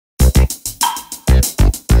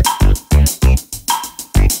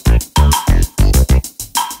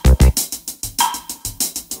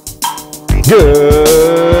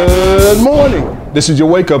Good morning. This is your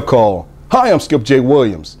wake-up call. Hi, I'm Skip J.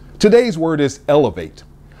 Williams. Today's word is elevate.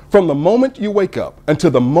 From the moment you wake up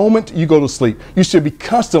until the moment you go to sleep, you should be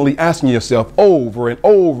constantly asking yourself over and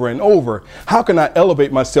over and over, how can I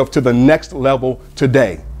elevate myself to the next level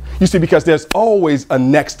today? You see, because there's always a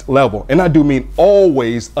next level, and I do mean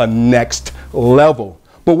always a next level.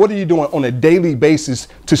 But what are you doing on a daily basis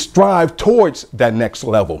to strive towards that next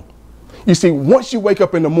level? You see, once you wake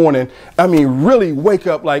up in the morning, really wake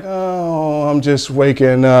up like, oh, I'm just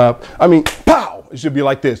waking up. Pow! It should be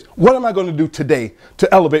like this. What am I going to do today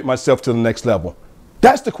to elevate myself to the next level?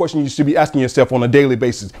 That's the question you should be asking yourself on a daily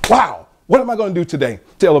basis. Wow! What am I going to do today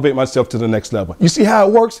to elevate myself to the next level? You see how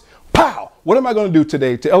it works? Pow! What am I going to do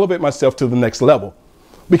today to elevate myself to the next level?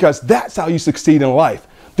 Because that's how you succeed in life.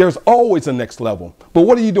 There's always a next level. But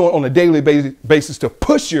what are you doing on a daily basis to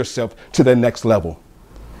push yourself to the next level?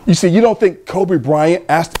 You see, you don't think Kobe Bryant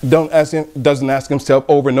doesn't ask himself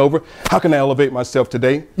over and over, how can I elevate myself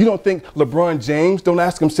today? You don't think LeBron James don't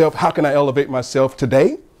ask himself, how can I elevate myself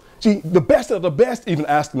today? See, the best of the best even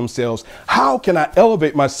ask themselves, how can I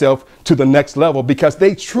elevate myself to the next level? Because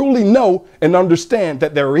they truly know and understand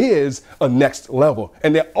that there is a next level.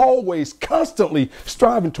 And they're always constantly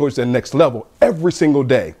striving towards that next level every single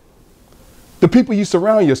day. The people you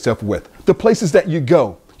surround yourself with, the places that you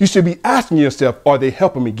go, you should be asking yourself, are they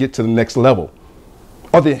helping me get to the next level?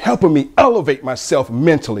 Are they helping me elevate myself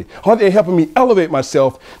mentally? Are they helping me elevate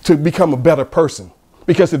myself to become a better person?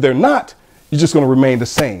 Because if they're not, you're just going to remain the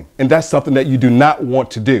same. And that's something that you do not want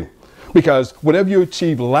to do. Because whatever you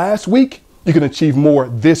achieved last week, you can achieve more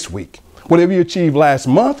this week. Whatever you achieved last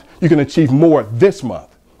month, you can achieve more this month.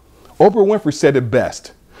 Oprah Winfrey said it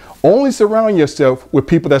best. Only surround yourself with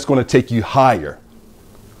people that's going to take you higher.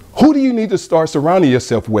 Who do you need to start surrounding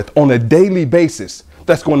yourself with on a daily basis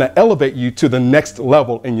that's going to elevate you to the next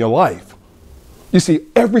level in your life? You see,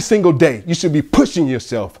 every single day you should be pushing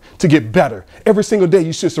yourself to get better. Every single day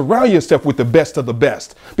you should surround yourself with the best of the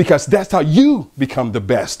best, because that's how you become the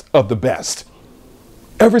best of the best.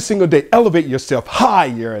 Every single day, elevate yourself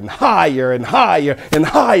higher and higher and higher and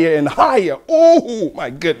higher and higher. Oh my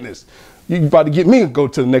goodness. You're about to get me to go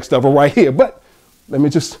to the next level right here, but let me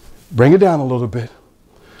just bring it down a little bit.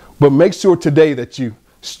 But make sure today that you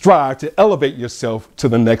strive to elevate yourself to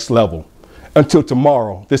the next level. Until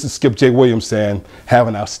tomorrow, this is Skip J. Williams saying, have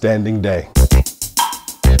an outstanding day.